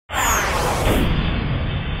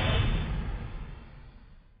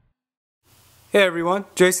Hey everyone,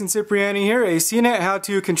 Jason Cipriani here, a CNET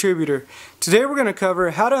how-to contributor. Today we're going to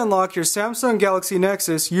cover how to unlock your Samsung Galaxy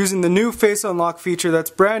Nexus using the new Face Unlock feature that's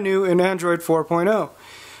brand new in Android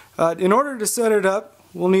 4.0. In order to set it up,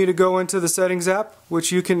 we'll need to go into the Settings app, which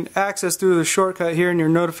you can access through the shortcut here in your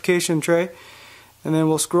notification tray. And then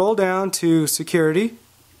we'll scroll down to Security,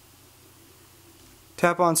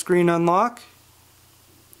 tap on Screen Unlock,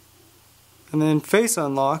 and then Face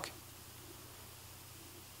Unlock.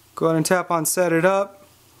 Go ahead and tap on Set It Up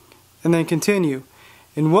and then Continue.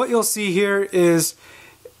 And what you'll see here is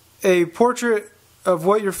a portrait of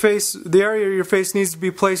what your face, the area your face needs to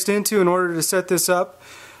be placed into in order to set this up.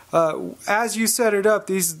 As you set it up,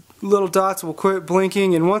 these little dots will quit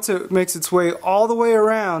blinking, and once it makes its way all the way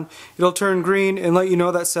around, it'll turn green and let you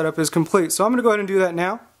know that setup is complete. So I'm going to go ahead and do that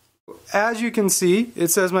now. As you can see, it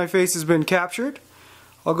says my face has been captured.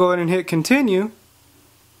 I'll go ahead and hit Continue.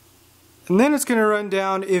 And then it's going to run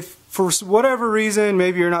down if for whatever reason,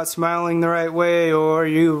 maybe you're not smiling the right way or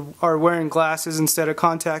you are wearing glasses instead of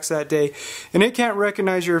contacts that day and it can't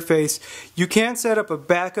recognize your face. You can set up a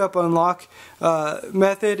backup unlock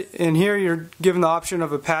method, and here you're given the option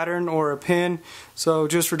of a pattern or a pin. So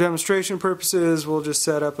just for demonstration purposes, we'll just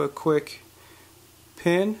set up a quick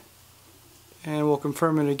pin and we'll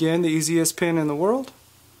confirm it again, the easiest pin in the world.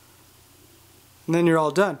 And then you're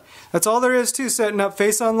all done. That's all there is to setting up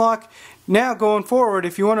Face Unlock. Now going forward,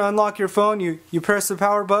 if you want to unlock your phone, you press the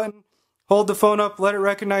power button, hold the phone up, let it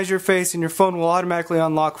recognize your face, and your phone will automatically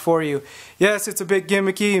unlock for you. Yes, it's a bit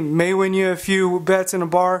gimmicky, may win you a few bets in a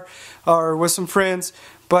bar or with some friends,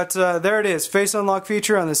 but there it is, Face Unlock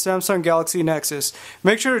feature on the Samsung Galaxy Nexus.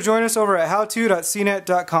 Make sure to join us over at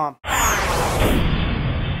howto.cnet.com.